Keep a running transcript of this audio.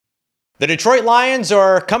The Detroit Lions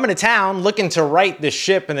are coming to town looking to right the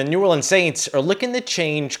ship, and the New Orleans Saints are looking to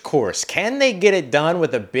change course. Can they get it done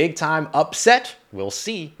with a big-time upset? We'll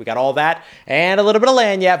see. We got all that and a little bit of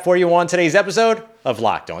lagniappe for you on today's episode of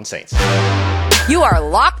Locked On Saints. You are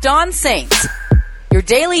Locked On Saints, your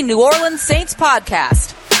daily New Orleans Saints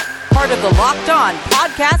podcast. Part of the Locked On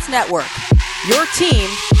Podcast Network, your team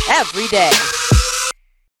every day.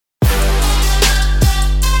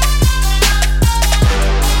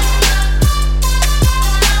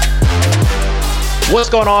 What's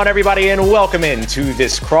going on, everybody, and welcome into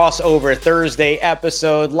this crossover Thursday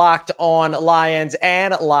episode, Locked On Lions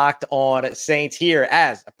and Locked On Saints, here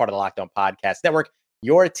as a part of the Locked On Podcast Network,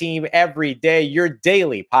 your team every day, your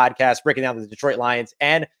daily podcast breaking down the Detroit Lions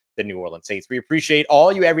and the New Orleans Saints. We appreciate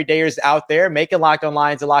all you everydayers out there making Locked On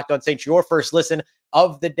Lions and Locked On Saints your first listen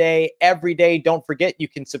of the day every day. Don't forget, you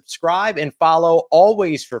can subscribe and follow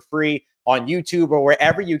always for free on YouTube or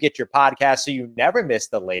wherever you get your podcasts so you never miss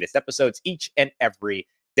the latest episodes each and every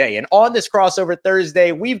day. And on this crossover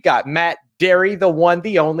Thursday, we've got Matt Dery, the one,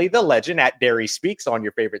 the only, the legend at Dery Speaks on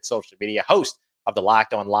your favorite social media, host of the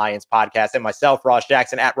Locked On Lions podcast, and myself, Ross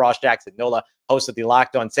Jackson, at Ross Jackson Nola, host of the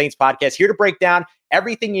Locked On Saints podcast, here to break down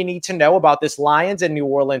everything you need to know about this Lions and New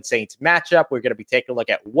Orleans Saints matchup. We're going to be taking a look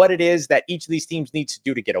at what it is that each of these teams needs to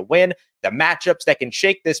do to get a win, the matchups that can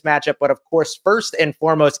shake this matchup. But of course, first and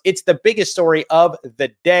foremost, it's the biggest story of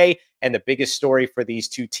the day and the biggest story for these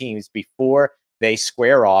two teams before they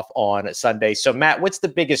square off on Sunday. So Matt, what's the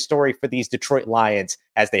biggest story for these Detroit Lions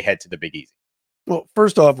as they head to the Big Easy? Well,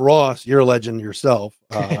 first off, Ross, you're a legend yourself.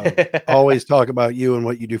 Always talk about you and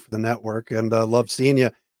what you do for the network, and love seeing you.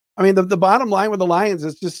 I mean, the bottom line with the Lions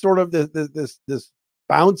is just sort of this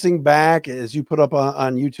bouncing back, as you put up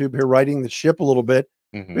on YouTube here, righting the ship a little bit.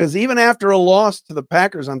 Mm-hmm. Because even after a loss to the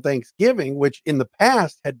Packers on Thanksgiving, which in the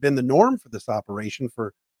past had been the norm for this operation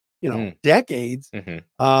for decades,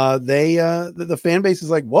 the fan base is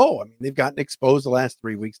like, whoa! I mean, they've gotten exposed the last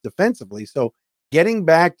 3 weeks defensively, so getting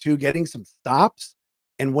back to getting some stops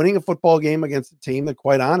and winning a football game against a team that,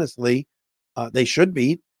 quite honestly, they should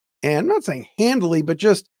beat. And I'm not saying handily, but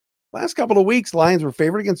just last couple of weeks, Lions were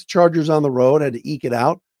favored against the Chargers on the road, had to eke it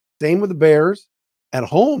out. Same with the Bears at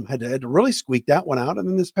home, had to really squeak that one out. And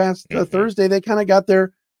then this past Thursday, they kind of got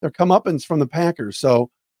their comeuppance from the Packers.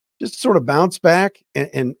 So just sort of bounce back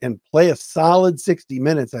and play a solid 60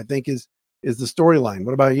 minutes, I think is the storyline.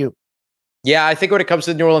 What about you? Yeah, I think when it comes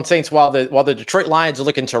to the New Orleans Saints, while the Detroit Lions are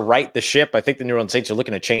looking to right the ship, I think the New Orleans Saints are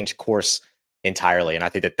looking to change course entirely. And I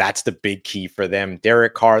think that that's the big key for them.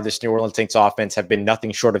 Derek Carr, this New Orleans Saints offense have been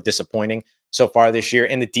nothing short of disappointing so far this year.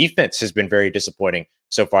 And the defense has been very disappointing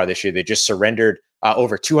so far this year. They just surrendered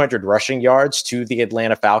over 200 rushing yards to the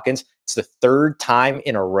Atlanta Falcons. It's the third time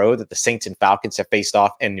in a row that the Saints and Falcons have faced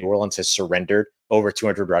off and New Orleans has surrendered over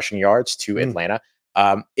 200 rushing yards to Atlanta.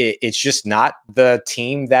 It's just not the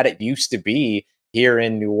team that it used to be here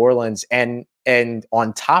in New Orleans. And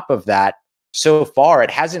on top of that, so far,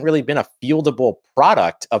 it hasn't really been a fieldable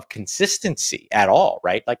product of consistency at all,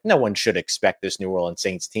 right? Like, no one should expect this New Orleans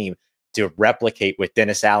Saints team to replicate with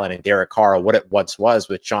Dennis Allen and Derek Carr what it once was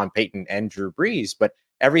with Sean Payton and Drew Brees. But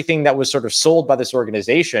everything that was sort of sold by this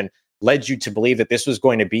organization led you to believe that this was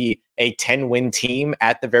going to be a 10-win team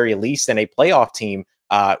at the very least and a playoff team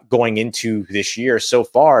going into this year. So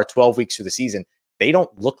far, 12 weeks through the season, they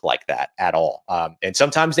don't look like that at all. And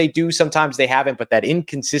sometimes they do, sometimes they haven't, but that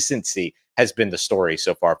inconsistency has been the story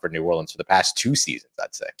so far for New Orleans for the past two seasons,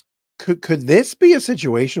 I'd say. Could this be a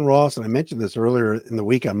situation, Ross, and I mentioned this earlier in the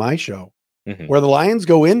week on my show, where the Lions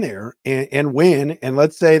go in there and win, and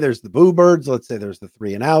let's say there's the Boo Birds, let's say there's the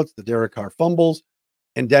 3 and outs, the Derek Carr fumbles,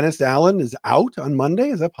 and Dennis Allen is out on Monday?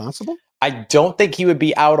 Is that possible? I don't think he would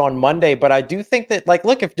be out on Monday, but I do think that, like,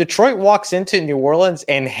 look, if Detroit walks into New Orleans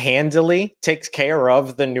and handily takes care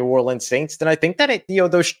of the New Orleans Saints, then I think that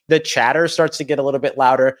the chatter starts to get a little bit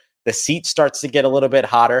louder. The seat starts to get a little bit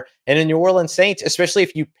hotter. And in New Orleans Saints, especially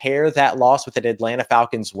if you pair that loss with an Atlanta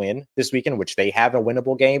Falcons win this weekend, which they have a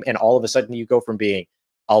winnable game, and all of a sudden you go from being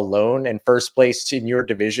alone in first place in your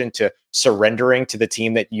division to surrendering to the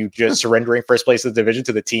team that you just surrendering first place of the division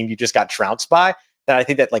to the team you just got trounced by, then I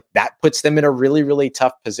think that that puts them in a really, really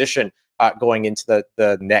tough position going into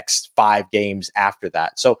the next 5 games after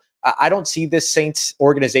that. So I don't see this Saints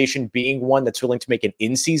organization being one that's willing to make an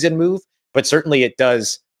in-season move, but certainly it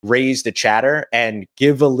does raise the chatter and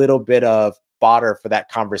give a little bit of fodder for that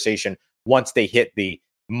conversation once they hit the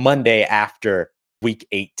Monday after week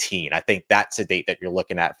 18. I think that's a date that you're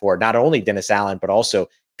looking at for not only Dennis Allen, but also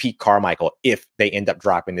Pete Carmichael, if they end up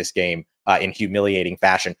dropping this game in humiliating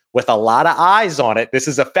fashion with a lot of eyes on it. This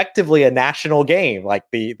is effectively a national game. Like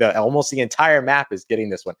the almost the entire map is getting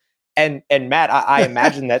this one. And Matt, I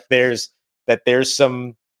imagine that there's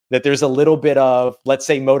a little bit of, let's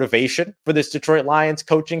say, motivation for this Detroit Lions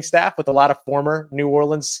coaching staff with a lot of former New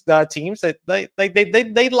Orleans teams that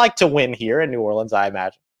they like to win here in New Orleans, I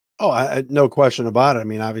imagine. Oh, no question about it. I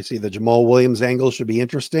mean, obviously the Jamal Williams angle should be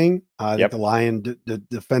interesting. I think the Lion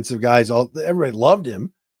defensive guys, everybody loved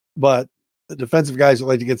him, but the defensive guys would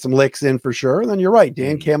like to get some licks in for sure. And then you're right,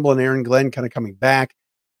 Dan Campbell and Aaron Glenn kind of coming back.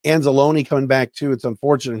 Anzalone coming back too. It's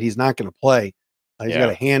unfortunate he's not going to play. He's got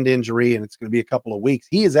a hand injury, and it's going to be a couple of weeks.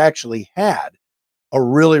 He has actually had a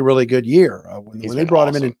really, really good year. When they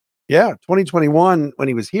brought him in 2021, when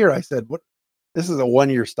he was here, I said, "What? This is a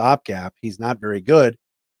 1-year stopgap. He's not very good."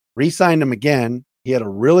 Re-signed him again. He had a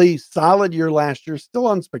really solid year last year, still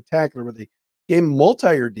unspectacular, but they gave him a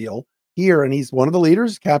multi-year deal here, and he's one of the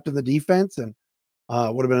leaders, captain of the defense, and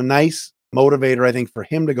would have been a nice motivator, I think, for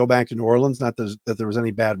him to go back to New Orleans. Not that there was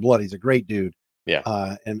any bad blood. He's a great dude.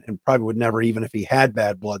 And probably would never, even if he had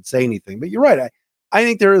bad blood, say anything. But you're right. I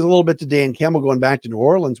think there is a little bit to Dan Campbell going back to New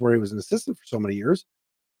Orleans, where he was an assistant for so many years,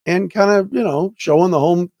 and kind of, showing the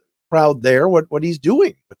home crowd there what he's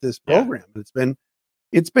doing with this program.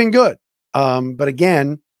 It's been good. But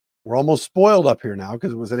again, we're almost spoiled up here now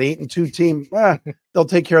because it was an 8-2 team. They'll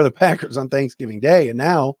take care of the Packers on Thanksgiving Day. And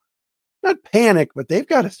now, not panic, but they've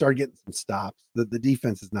got to start getting some stops. The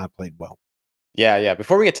defense has not played well. Yeah.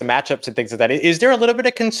 Before we get to matchups and things like that, is there a little bit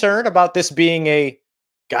of concern about this being I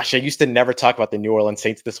used to never talk about the New Orleans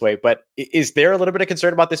Saints this way, but is there a little bit of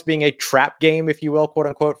concern about this being a trap game, if you will, quote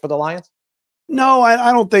unquote, for the Lions? No,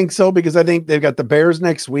 I don't think so, because I think they've got the Bears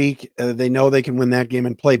next week. They know they can win that game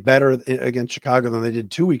and play better against Chicago than they did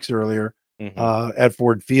 2 weeks earlier at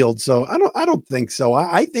Ford Field. So I don't think so.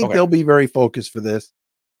 I think they'll be very focused for this,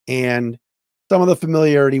 and some of the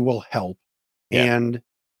familiarity will help. And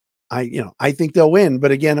I think they'll win,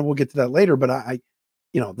 but again, we'll get to that later. But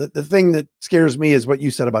the thing that scares me is what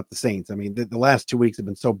you said about the Saints. I mean, the last 2 weeks have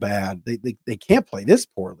been so bad. They can't play this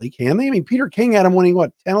poorly, can they? I mean, Peter King had them winning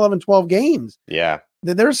 10, 11, 12 games. Yeah.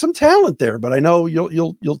 There's some talent there, but I know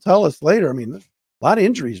you'll tell us later. I mean, a lot of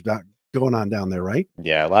injuries going on down there, right?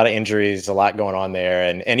 Yeah, a lot of injuries, a lot going on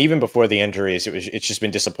there. And even before the injuries, it's just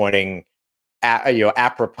been disappointing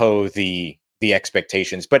apropos the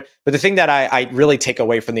expectations. But the thing that I really take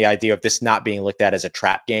away from the idea of this not being looked at as a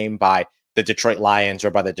trap game by the Detroit Lions or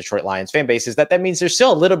by the Detroit Lions fan base is that means there's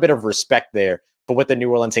still a little bit of respect there for what the New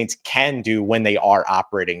Orleans Saints can do when they are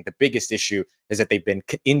operating. The biggest issue is that they've been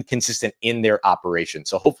inconsistent in their operation.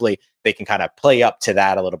 So hopefully they can kind of play up to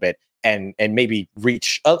that a little bit and maybe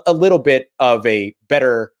reach a little bit of a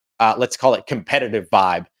better, let's call it competitive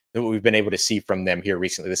vibe than what we've been able to see from them here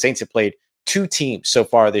recently. The Saints have played 2 teams so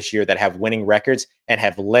far this year that have winning records and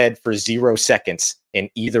have led for 0 seconds in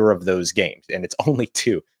either of those games. And it's only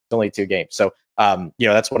 2. It's only 2 games. So,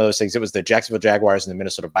 that's one of those things. It was the Jacksonville Jaguars and the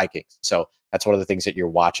Minnesota Vikings. So that's one of the things that you're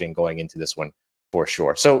watching going into this one for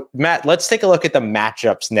sure. So Matt, let's take a look at the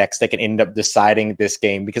matchups next that can end up deciding this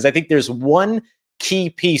game, because I think there's one key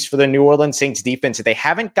piece for the New Orleans Saints defense that they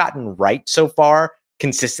haven't gotten right so far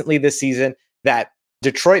consistently this season that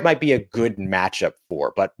Detroit might be a good matchup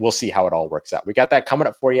for, but we'll see how it all works out. We got that coming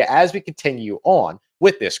up for you as we continue on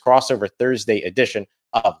with this crossover Thursday edition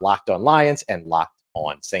of Locked On Lions and Locked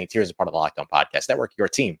On Saints. Here's a part of the Locked On Podcast Network, your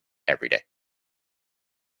team every day.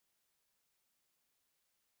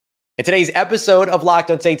 And today's episode of Locked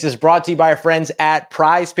On Saints is brought to you by our friends at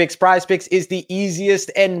Prize Picks. Prize Picks is the easiest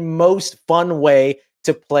and most fun way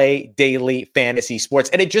to play daily fantasy sports.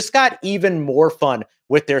 And it just got even more fun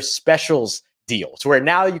with their specials deals, where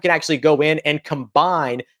now you can actually go in and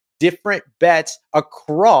combine different bets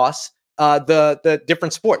across the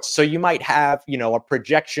different sports. So you might have, a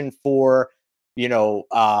projection for,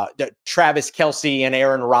 Travis Kelce and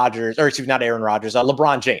Aaron Rodgers, or excuse me, not Aaron Rodgers,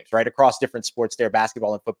 LeBron James, right? Across different sports there,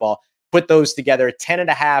 basketball and football. Put those together,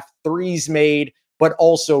 10.5 threes made, but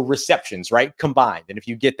also receptions, right? Combined. And if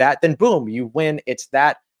you get that, then boom, you win. It's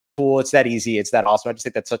that cool. It's that easy. It's that awesome. I just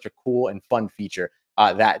think that's such a cool and fun feature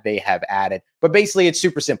that they have added. But basically, it's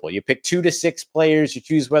super simple. You pick 2 to 6 players. You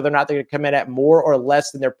choose whether or not they're going to come in at more or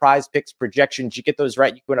less than their Prize Picks projections. You get those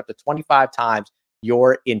right, you can win up to 25 times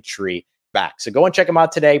your entry back. So go and check them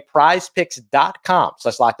out today.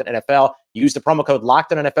 prizepicks.com/LockedOnNFL. Use the promo code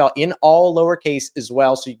LockedOnNFL in all lowercase as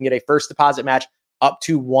well, so you can get a first deposit match up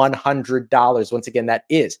to $100. Once again, that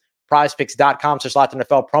is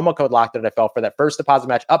prizepicks.com/LockedOnNFL. Promo code LockedOnNFL for that first deposit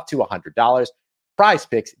match up to $100. Prize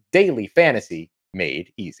Picks, daily fantasy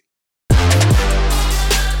made easy.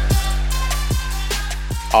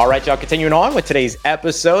 All right, y'all, continuing on with today's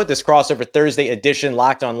episode, this crossover Thursday edition,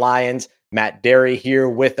 Locked On Lions. Matt Derry here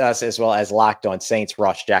with us, as well as Locked On Saints,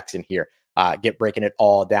 Ross Jackson here get breaking it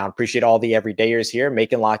all down. Appreciate all the everydayers here,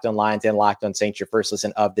 making Locked On Lions and Locked On Saints your first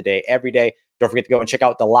listen of the day every day. Don't forget to go and check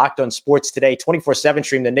out the Locked On Sports Today 24/7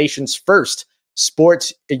 stream, the nation's first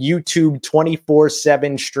sports YouTube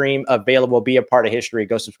 24/7 stream available. Be a part of history.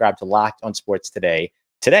 Go subscribe to Locked On Sports Today.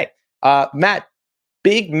 Matt,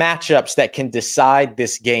 big matchups that can decide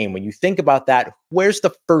this game. When you think about that, where's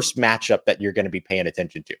the first matchup that you're going to be paying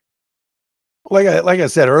attention to? Like I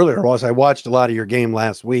said earlier, Ross, I watched a lot of your game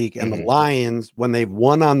last week, and the Lions, when they've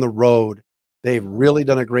won on the road, they've really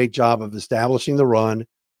done a great job of establishing the run,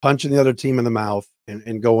 punching the other team in the mouth,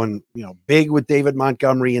 and going, big with David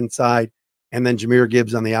Montgomery inside, and then Jahmyr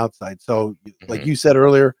Gibbs on the outside. So, like you said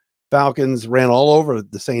earlier, Falcons ran all over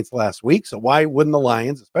the Saints last week. So why wouldn't the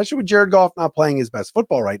Lions, especially with Jared Goff not playing his best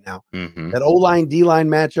football right now, that O-line, D-line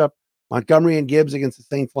matchup, Montgomery and Gibbs against the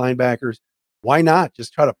Saints linebackers, why not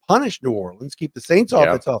just try to punish New Orleans, keep the Saints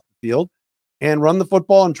offense off the field, and run the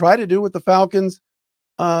football and try to do what the Falcons,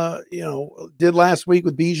 did last week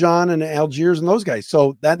with Bijan and Algiers and those guys.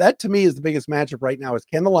 So that to me is the biggest matchup right now is,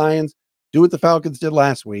 can the Lions do what the Falcons did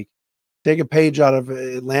last week, take a page out of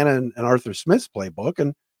Atlanta and Arthur Smith's playbook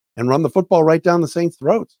and run the football right down the Saints'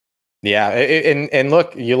 throats? Yeah. And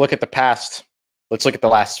look, you look at the past, let's look at the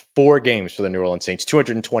last 4 games for the New Orleans Saints,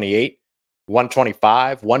 228,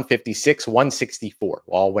 125, 156, 164,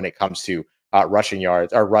 all when it comes to rushing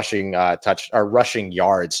yards or rushing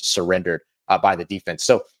yards surrendered by the defense.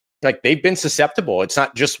 So like, they've been susceptible. It's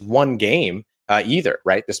not just one game either,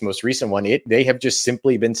 right? This most recent one, they have just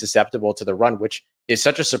simply been susceptible to the run, which is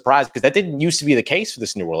such a surprise because that didn't used to be the case for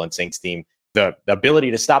this New Orleans Saints team. The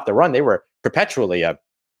ability to stop the run, they were perpetually a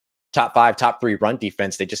top 5, top 3 run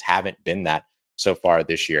defense. They just haven't been that so far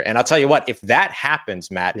this year. And I'll tell you what, if that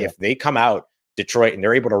happens, Matt, if they come out Detroit and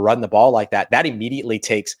they're able to run the ball like that, that immediately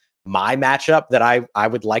takes my matchup that I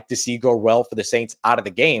would like to see go well for the Saints out of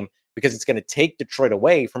the game, because it's going to take Detroit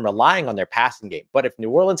away from relying on their passing game. But if New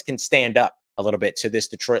Orleans can stand up a little bit to this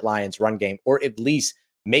Detroit Lions run game, or at least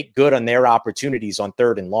make good on their opportunities on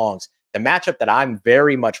 3rd and longs, the matchup that I'm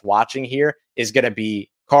very much watching here is going to be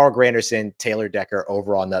Carl Granderson, Taylor Decker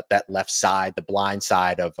over on that left side, the blind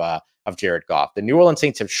side of Jared Goff. The New Orleans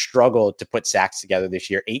Saints have struggled to put sacks together this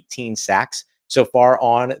year, 18 sacks so far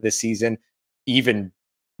on the season, even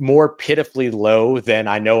more pitifully low than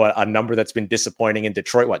I know a number that's been disappointing in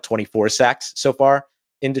Detroit. 24 sacks so far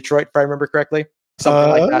in Detroit, if I remember correctly?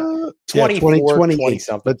 Something like that. 24, 20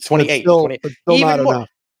 something, but 28, still, 20, but still even not more. Enough.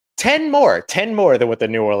 10 more than what the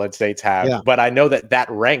New Orleans Saints have. Yeah. But I know that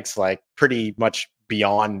ranks like pretty much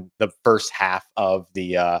beyond the first half of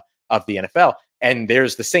the NFL. And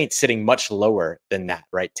there's the Saints sitting much lower than that,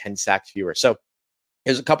 right? 10 sacks fewer. So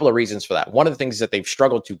there's a couple of reasons for that. One of the things is that they've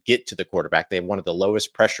struggled to get to the quarterback. They have one of the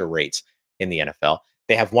lowest pressure rates in the NFL.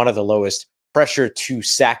 They have one of the lowest pressure to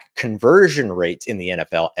sack conversion rates in the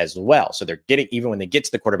NFL as well. So they're getting, even when they get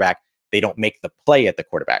to the quarterback, they don't make the play at the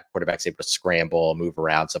quarterback. Quarterback's able to scramble, move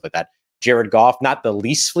around, stuff like that. Jared Goff, not the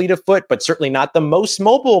least fleet of foot, but certainly not the most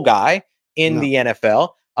mobile guy in the NFL.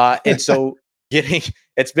 And so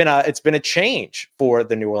it's been a change for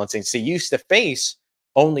the New Orleans Saints. They used to face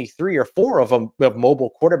only 3 or 4 of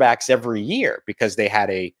mobile quarterbacks every year because they had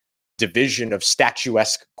a division of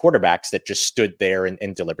statuesque quarterbacks that just stood there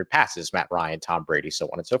and delivered passes, Matt Ryan, Tom Brady, so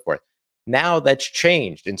on and so forth. Now that's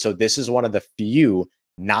changed. And so this is one of the few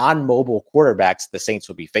non-mobile quarterbacks the Saints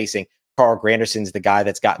will be facing. Carl Granderson's the guy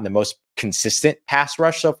that's gotten the most consistent pass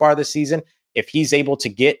rush so far this season. If he's able to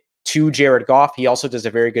get to Jared Goff, he also does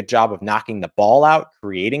a very good job of knocking the ball out,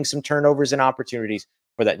 creating some turnovers and opportunities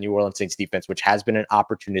for that New Orleans Saints defense, which has been an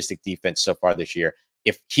opportunistic defense so far this year.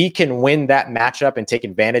 If he can win that matchup and take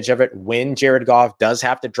advantage of it when Jared Goff does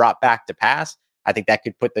have to drop back to pass, I think that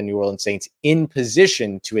could put the New Orleans Saints in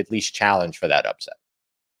position to at least challenge for that upset.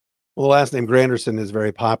 Well, the last name Granderson is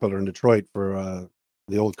very popular in Detroit for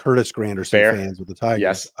the old Curtis Granderson fans with the Tigers.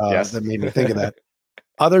 Yes. That made me think of that.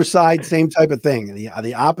 Other side, same type of thing.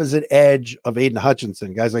 The opposite edge of Aiden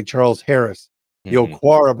Hutchinson, guys like Charles Harris, the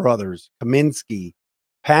Okwara brothers, Kaminsky,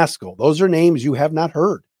 Pascal. Those are names you have not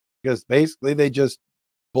heard because basically they just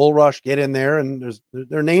bull rush, get in there, and there's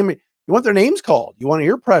their name. You want their names called. You want to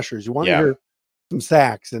hear pressures. You want to hear some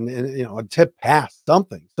sacks and a tip pass,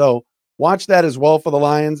 something. So watch that as well for the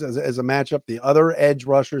Lions as a matchup. The other edge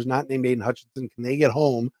rushers not named Aiden Hutchinson, can they get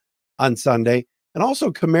home on Sunday? And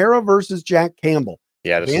also Kamara versus Jack Campbell.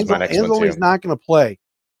 Yeah, this is my next one too. He's not going to play.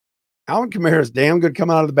 Alvin Kamara is damn good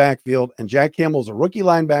coming out of the backfield, and Jack Campbell's a rookie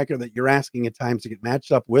linebacker that you're asking at times to get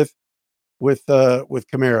matched up with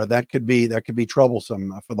Kamara. That could be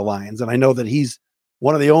troublesome for the Lions. And I know that he's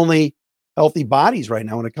one of the only healthy bodies right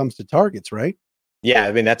now when it comes to targets, right? Yeah,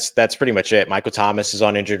 I mean that's pretty much it. Michael Thomas is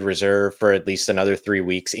on injured reserve for at least another 3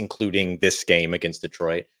 weeks, including this game against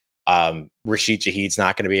Detroit. Rashid Shaheed's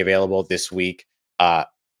not going to be available this week. Uh,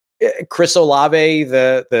 Chris Olave,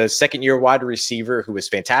 the second year wide receiver who was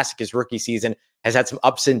fantastic his rookie season, has had some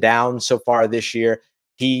ups and downs so far this year.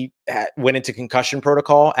 He went into concussion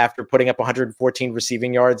protocol after putting up 114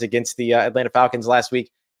 receiving yards against the Atlanta Falcons last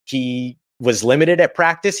week. He was limited at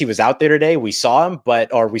practice. He was out there today. We saw him,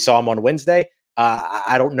 we saw him on Wednesday.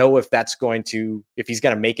 I don't know if if he's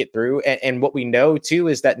going to make it through. And what we know too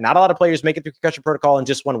is that not a lot of players make it through concussion protocol in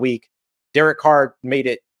just 1 week. Derek Carr made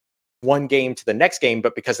it one game to the next game,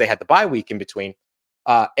 but because they had the bye week in between.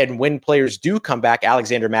 And when players do come back,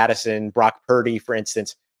 Alexander Mattison, Brock Purdy, for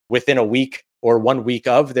instance, within a week or 1 week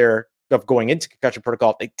of going into concussion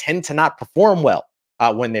protocol, they tend to not perform well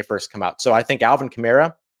when they first come out. So I think Alvin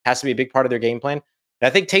Kamara has to be a big part of their game plan. And I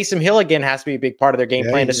think Taysom Hill, again, has to be a big part of their game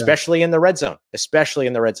plan, especially in the red zone,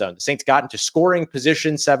 The Saints got into scoring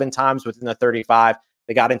position 7 times within the 35.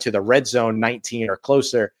 They got into the red zone 19 or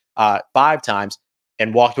closer 5 times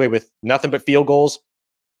and walked away with nothing but field goals,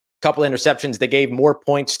 a couple interceptions. They gave more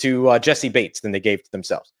points to Jesse Bates than they gave to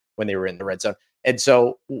themselves when they were in the red zone. And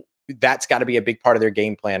so that's got to be a big part of their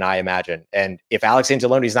game plan, I imagine. And if Alex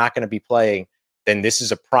Anzalone is not going to be playing, then this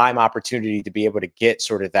is a prime opportunity to be able to get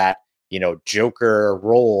sort of that, joker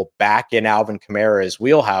role back in Alvin Kamara's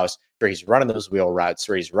wheelhouse, where he's running those wheel routes,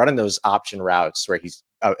 where he's running those option routes, where he's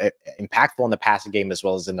impactful in the passing game as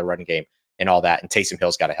well as in the running game and all that. And Taysom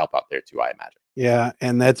Hill's got to help out there too, I imagine. Yeah,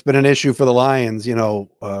 and that's been an issue for the Lions.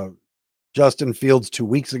 Justin Fields 2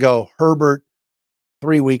 weeks ago, Herbert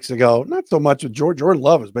 3 weeks ago. Not so much with Jordan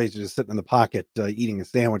Love was basically just sitting in the pocket eating a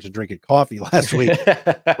sandwich and drinking coffee last week.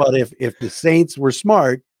 But if the Saints were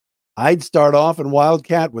smart, I'd start off in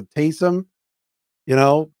Wildcat with Taysom,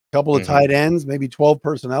 a couple of tight ends, maybe 12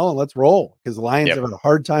 personnel, and let's roll, because the Lions have had a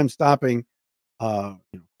hard time stopping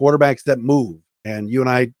quarterbacks that move. And you and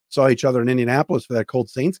I saw each other in Indianapolis for that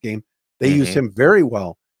Colts Saints game. They used him very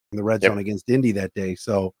well in the red zone against Indy that day.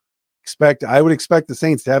 So I would expect the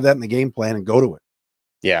Saints to have that in the game plan and go to it.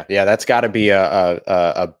 Yeah, that's got to be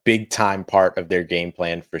a big time part of their game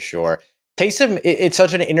plan for sure. Taysom, it's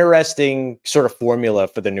such an interesting sort of formula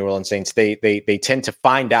for the New Orleans Saints. They tend to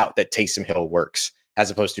find out that Taysom Hill works as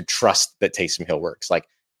opposed to trust that Taysom Hill works. Like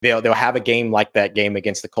they'll have a game like that game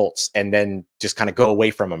against the Colts and then just kind of go away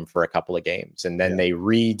from them for a couple of games, and then they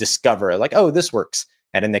rediscover like, oh, this works,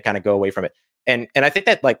 and then they kind of go away from it. And I think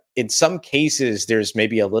that, like, in some cases, there's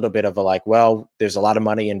maybe a little bit of a like, well, there's a lot of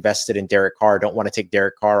money invested in Derek Carr. Don't want to take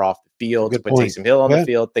Derek Carr off the field to put Taysom Hill on the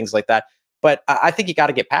field, things like that. But I think you got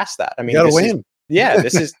to get past that. I mean, this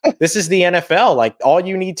is the NFL. Like, all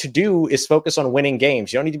you need to do is focus on winning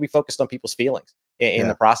games. You don't need to be focused on people's feelings in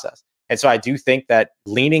the process. And so I do think that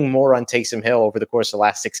leaning more on Taysom Hill over the course of the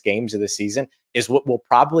last 6 games of the season is what will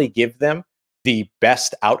probably give them the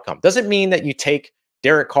best outcome. Doesn't mean that you take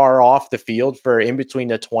Derek Carr off the field for in between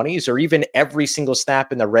the 20s or even every single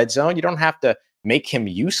snap in the red zone. You don't have to make him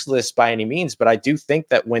useless by any means, but I do think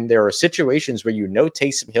that when there are situations where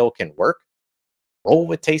Taysom Hill can work, roll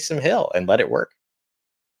with Taysom Hill and let it work.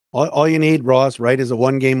 All you need, Ross, right, is a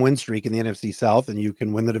 1-game win streak in the NFC South, and you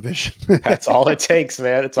can win the division. That's all it takes,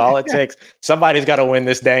 man. It's all it takes. Somebody's got to win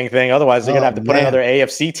this dang thing. Otherwise, they're going to have to put another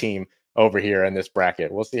AFC team over here in this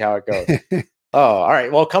bracket. We'll see how it goes. All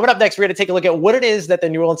right. Well, coming up next, we're going to take a look at what it is that the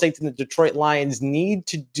New Orleans Saints and the Detroit Lions need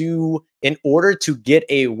to do in order to get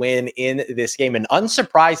a win in this game. And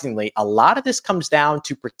unsurprisingly, a lot of this comes down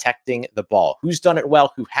to protecting the ball. Who's done it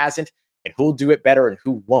well, who hasn't, and who'll do it better and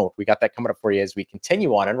who won't. We got that coming up for you as we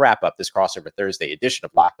continue on and wrap up this crossover Thursday edition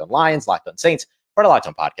of Locked on Lions, Locked on Saints, part of Locked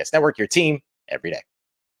on Podcast Network, your team every day.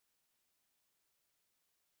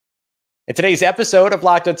 And today's episode of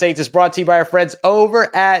Locked on Saints is brought to you by our friends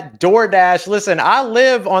over at DoorDash. Listen, I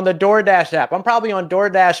live on the DoorDash app. I'm probably on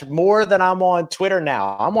DoorDash more than I'm on Twitter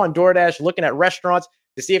now. I'm on DoorDash looking at restaurants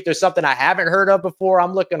to see if there's something I haven't heard of before.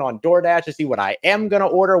 I'm looking on DoorDash to see what I am going to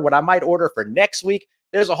order, what I might order for next week.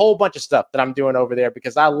 There's a whole bunch of stuff that I'm doing over there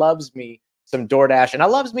because I loves me some DoorDash and I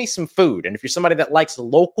loves me some food. And if you're somebody that likes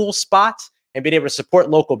local spots and being able to support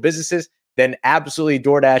local businesses, then absolutely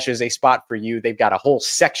DoorDash is a spot for you. They've got a whole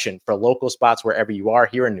section for local spots wherever you are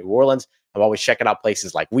here in New Orleans. I'm always checking out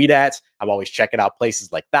places like Weedat's. I'm always checking out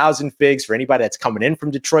places like Thousand Figs. For anybody that's coming in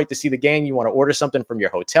from Detroit to see the game, you want to order something from your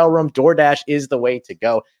hotel room, DoorDash is the way to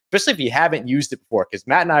go, especially if you haven't used it before, because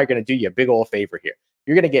Matt and I are going to do you a big old favor here.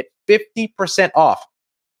 You're going to get 50% off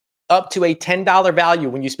up to a $10 value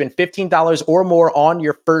when you spend $15 or more on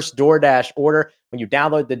your first DoorDash order. When you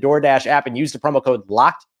download the DoorDash app and use the promo code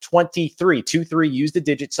LOCKED23, use the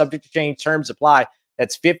digit, subject to change, terms apply.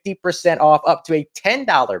 That's 50% off up to a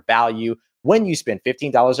 $10 value when you spend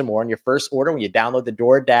 $15 or more on your first order when you download the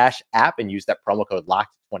DoorDash app and use that promo code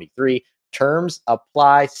LOCKED23. Terms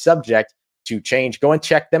apply, subject to change. Go and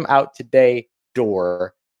check them out today,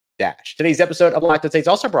 DoorDash. Today's episode of Locked On Saints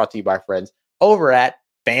also brought to you by friends over at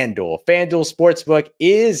FanDuel. FanDuel Sportsbook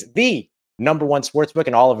is the number one sportsbook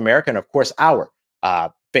in all of America, and of course, our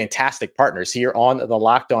fantastic partners here on the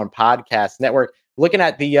Locked On Podcast Network. Looking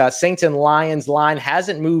at the Saints and Lions line,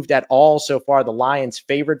 hasn't moved at all so far. The Lions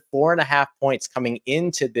favored 4.5 points coming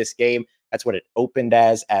into this game. That's what it opened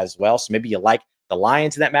as well. So maybe you like the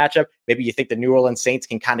Lions in that matchup. Maybe you think the New Orleans Saints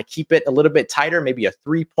can kind of keep it a little bit tighter, maybe a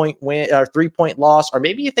 3-point win or 3-point loss, or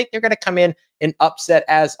maybe you think they're going to come in and upset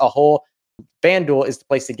as a whole. FanDuel is the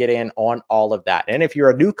place to get in on all of that. And if you're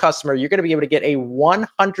a new customer, you're going to be able to get a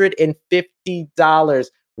 $150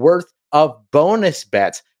 worth of bonus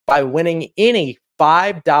bets by winning any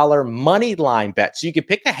 $5 money line bet. So you can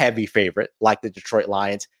pick a heavy favorite like the Detroit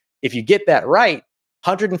Lions. If you get that right,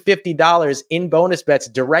 $150 in bonus bets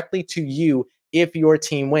directly to you if your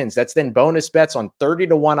team wins. That's then bonus bets on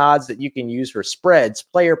 30-1 odds that you can use for spreads,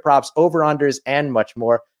 player props, over-unders, and much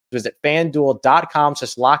more. Visit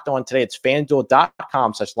FanDuel.com/LockedOn today. It's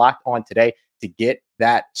FanDuel.com/LockedOn today to get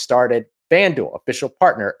that started. FanDuel, official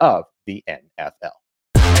partner of the NFL.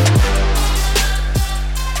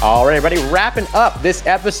 All right, everybody, wrapping up this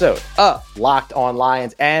episode of Locked On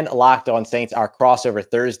Lions and Locked On Saints, our crossover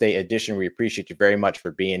Thursday edition. We appreciate you very much for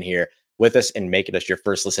being here with us and making us your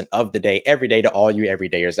first listen of the day, every day, to all you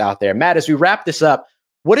everydayers out there. Matt, as we wrap this up,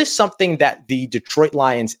 what is something that the Detroit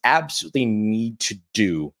Lions absolutely need to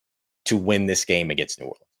do to win this game against New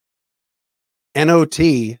Orleans?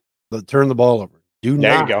 NOT, but turn the ball over. There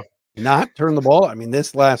you go. Not turn the ball. I mean,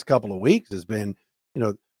 this last couple of weeks has been,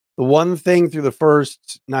 the one thing through the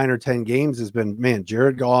first 9 or 10 games has been, man,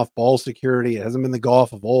 Jared Goff, ball security. It hasn't been the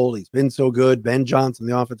Goff of old. He's been so good. Ben Johnson,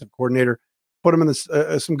 the offensive coordinator, put him in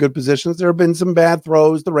some good positions. There have been some bad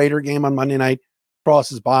throws. The Raider game on Monday night, cross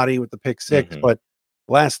his body with the pick six. But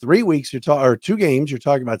last 3 weeks, or 2 games, you're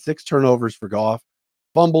talking about 6 turnovers for Goff,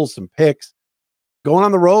 fumbles, some picks. Going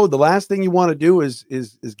on the road, the last thing you want to do is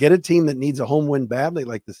get a team that needs a home win badly,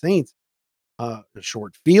 like the Saints, a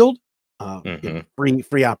short field,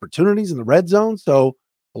 free opportunities in the red zone. So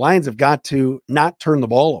the Lions have got to not turn the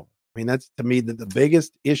ball over. I mean, that's, to me, the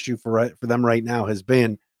biggest issue for them right now has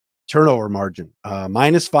been turnover margin.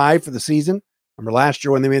 -5 for the season. Remember last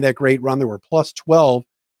year when they made that great run, they were +12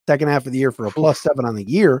 second half of the year for a +7 on the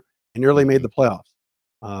year and nearly made the playoffs.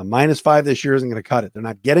 -5 this year isn't going to cut it. They're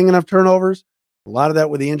not getting enough turnovers. A lot of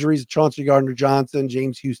that with the injuries of Chauncey Gardner-Johnson,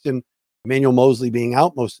 James Houston, Emmanuel Mosley being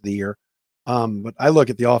out most of the year. But I look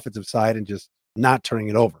at the offensive side and just not turning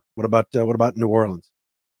it over. What about New Orleans?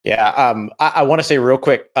 Yeah, I want to say real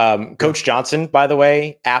quick, Coach Johnson, by the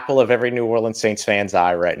way, apple of every New Orleans Saints fan's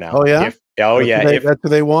eye right now. Oh yeah, that's who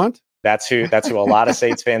they want. That's who a lot of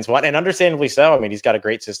Saints fans want, and understandably so. I mean, he's got a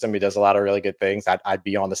great system. He does a lot of really good things. I'd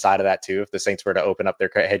be on the side of that too if the Saints were to open up their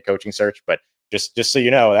head coaching search. But just so you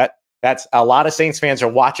know, that's a lot of Saints fans are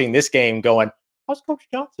watching this game going, how's Coach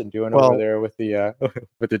Johnson doing over there with the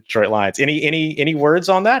with the Detroit Lions? Any words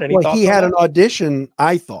on that? Any thoughts? He had an audition,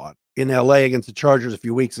 I thought, in LA against the Chargers a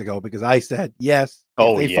few weeks ago because I said yes.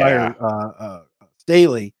 Fired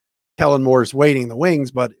Staley, Kellen Moore's waiting in the wings,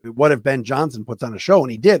 but what if Ben Johnson puts on a show? And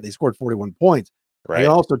he did. They scored 41 points. Right. I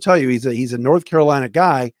can also tell you he's a North Carolina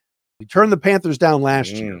guy. He turned the Panthers down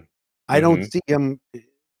last year. I don't see him.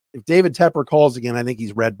 If David Tepper calls again, I think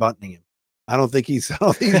he's red buttoning him. I don't think he's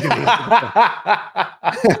going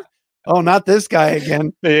to. Oh, not this guy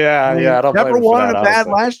again. Yeah. I don't Tepper wanted a bad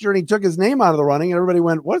last year, and he took his name out of the running, and everybody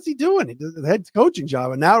went, "What's he doing? He did the head coaching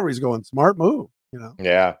job." And now he's going, smart move.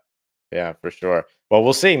 Yeah, for sure. Well,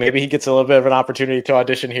 we'll see. Maybe he gets a little bit of an opportunity to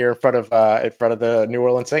audition here in front of the New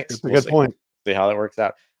Orleans Saints. That's a good point. See how that works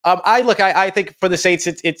out. I think for the Saints,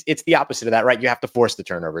 it's the opposite of that, right? You have to force the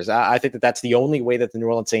turnovers. I think that's the only way that the New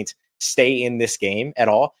Orleans Saints stay in this game at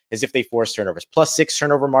all is if they force turnovers. +6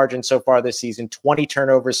 turnover margin so far this season, 20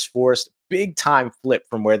 turnovers forced, big time flip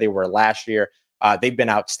from where they were last year. They've been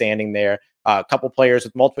outstanding there. A couple players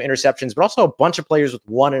with multiple interceptions, but also a bunch of players with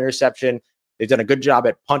 1 interception. They've done a good job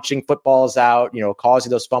at punching footballs out, causing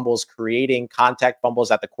ththose fumbles, creating contact fumbles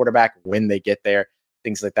at the quarterback when they get there.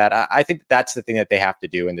 Things like that. I think that's the thing that they have to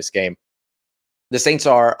do in this game. The Saints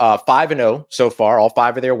are 5-0 so far. All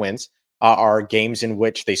 5 of their wins are games in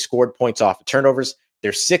which they scored points off of turnovers.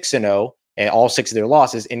 They're 6-0, and all 6 of their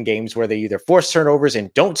losses in games where they either force turnovers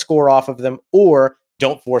and don't score off of them, or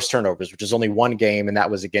don't force turnovers, which is only 1 game, and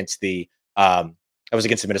that was against the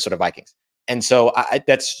Minnesota Vikings. And so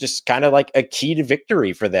that's just kind of like a key to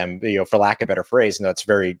victory for them, for lack of a better phrase. And that's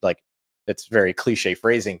very cliche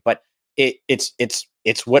phrasing, but it's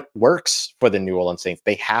what works for the New Orleans Saints.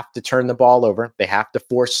 They have to turn the ball over. They have to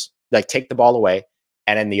take the ball away.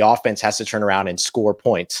 And then the offense has to turn around and score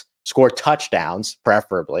points, score touchdowns,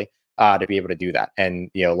 preferably, to be able to do that. And,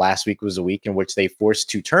 last week was a week in which they forced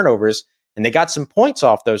 2 turnovers and they got some points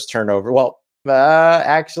off those turnovers. Well,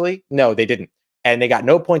 actually, no, they didn't. And they got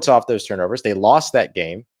no points off those turnovers. They lost that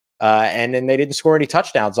game. And then they didn't score any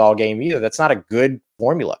touchdowns all game either. That's not a good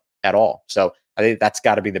formula at all. So I think that's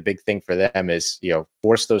got to be the big thing for them is,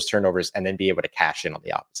 force those turnovers and then be able to cash in on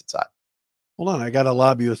the opposite side. Hold on. I got to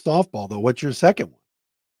lob you a softball, though. What's your second one?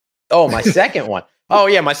 Oh, my second one. Oh,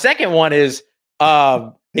 yeah. My second one is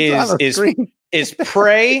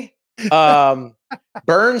pray,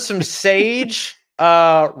 burn some sage,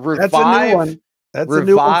 revive. That's a new one. That's a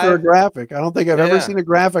new one for a graphic. I don't think I've ever seen a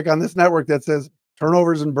graphic on this network that says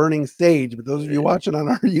turnovers and burning sage. But those of you watching on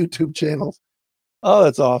our YouTube channels, oh,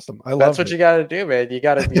 that's awesome. That's what you got to do, man. You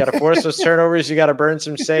got to force those turnovers. You got to burn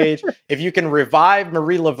some sage. If you can revive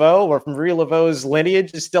Marie Laveau, or if Marie Laveau's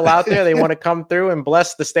lineage is still out there, they want to come through and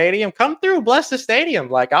bless the stadium. Come through, bless the stadium.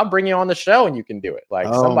 Like, I'll bring you on the show and you can do it. Like,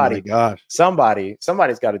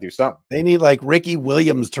 somebody's got to do something. They need like Ricky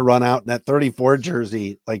Williams to run out in that 34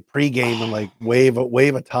 jersey, like pregame, and like wave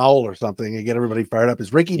a towel or something and get everybody fired up.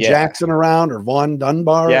 Is Ricky Jackson around, or Vaughn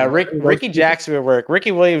Dunbar? Yeah, Ricky Jackson would work.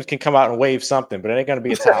 Ricky Williams can come out and wave something, but it ain't going to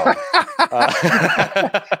be a towel.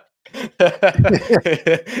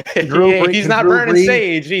 He's not burning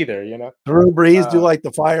sage either, Drew Brees do like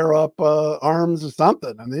the fire up arms or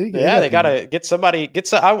something. I mean, they gotta get somebody.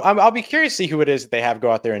 I'll be curious to see who it is that they have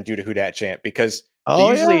go out there and do the Who Dat chant, because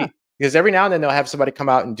because every now and then they'll have somebody come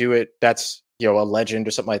out and do it that's a legend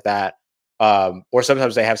or something like that, or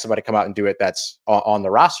sometimes they have somebody come out and do it that's on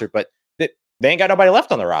the roster, but they ain't got nobody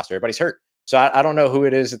left on the roster. Everybody's hurt. So I don't know who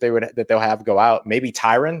it is that they'll have go out. Maybe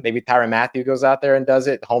Tyrann Mathieu goes out there and does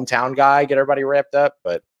it. Hometown guy, get everybody wrapped up,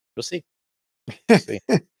 but we'll see.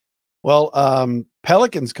 Well,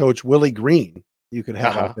 Pelicans coach Willie Green, you could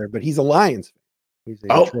have out there, but he's a Lions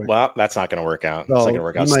fan. Well, that's not going to work out. It's not going to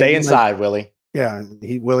work out. Stay inside, Willie. Yeah,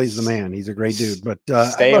 Willie's the man. He's a great dude. But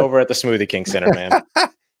stay over at the Smoothie King Center, man.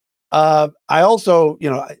 I also,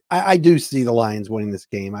 I do see the Lions winning this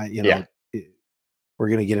game. We're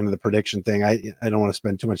going to get into the prediction thing. I don't want to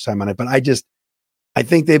spend too much time on it, but I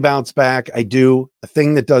think they bounce back. I do. The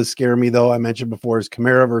thing that does scare me, though, I mentioned before, is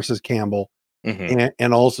Kamara versus Campbell,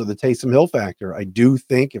 and also the Taysom Hill factor. I do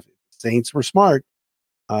think if the Saints were smart,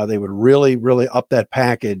 they would really, really up that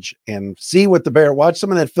package and see what watch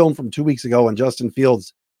some of that film from 2 weeks ago when Justin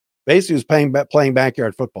Fields basically was playing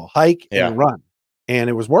backyard football, hike and run, and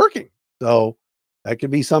it was working. So that could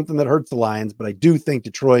be something that hurts the Lions, but I do think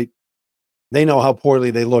Detroit, they know how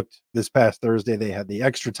poorly they looked this past Thursday. They had the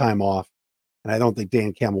extra time off, and I don't think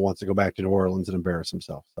Dan Campbell wants to go back to New Orleans and embarrass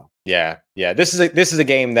himself. So yeah. This is a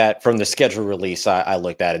game that from the schedule release, I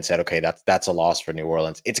looked at and said, okay, that's a loss for New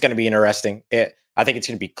Orleans. It's going to be interesting. I think it's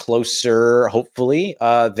going to be closer, hopefully,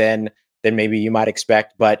 than maybe you might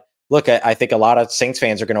expect. But look, I think a lot of Saints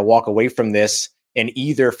fans are going to walk away from this and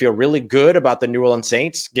either feel really good about the New Orleans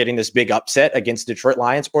Saints getting this big upset against Detroit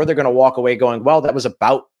Lions, or they're going to walk away going, well, that was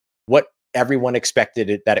about what everyone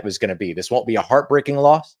expected that it was going to be. This won't be a heartbreaking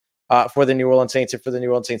loss for the New Orleans Saints and for the New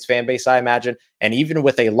Orleans Saints fan base, I imagine. And even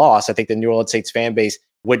with a loss, I think the New Orleans Saints fan base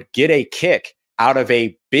would get a kick out of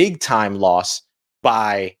a big time loss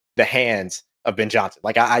by the hands of Ben Johnson.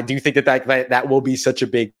 Like I do think that will be such a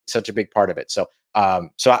big part of it. So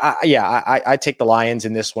I take the Lions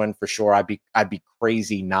in this one for sure. I'd be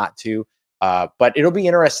crazy not to. But it'll be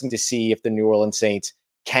interesting to see if the New Orleans Saints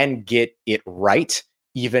can get it right,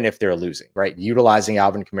 even if they're losing, right? Utilizing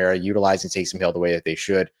Alvin Kamara, utilizing Taysom Hill the way that they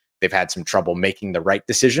should. They've had some trouble making the right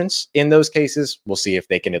decisions in those cases. We'll see if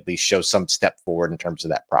they can at least show some step forward in terms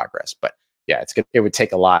of that progress. But yeah, it would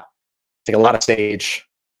take a lot of stage,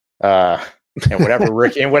 and whatever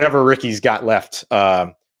Ricky's got left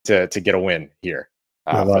to get a win here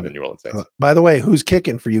for the New Orleans Saints. By the way, who's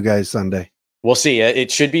kicking for you guys Sunday? We'll see.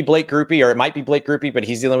 It should be Blake Grupe, or it might be Blake Grupe, but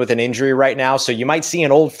he's dealing with an injury right now. So you might see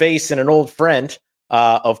an old face and an old friend,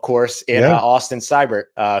 of course, in Austin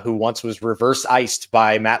Seibert, who once was reverse iced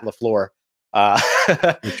by Matt LaFleur.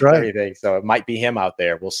 That's right. Everything. So it might be him out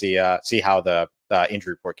there. We'll see how the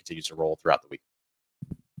injury report continues to roll throughout the week.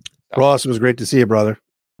 So, Ross, it was great to see you, brother.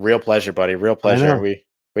 Real pleasure, buddy. Real pleasure.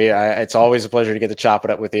 It's always a pleasure to get to chop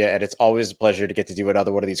it up with you, and it's always a pleasure to get to do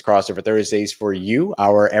another one of these crossover Thursdays for you,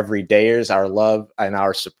 our everydayers. Our love and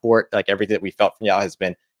our support, like everything that we felt from y'all, has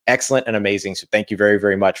been excellent and amazing. So thank you very,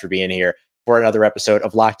 very much for being here. for another episode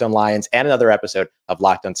of Locked On Lions and another episode of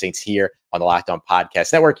Locked On Saints here on the Locked On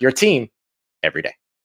Podcast Network, your team every day.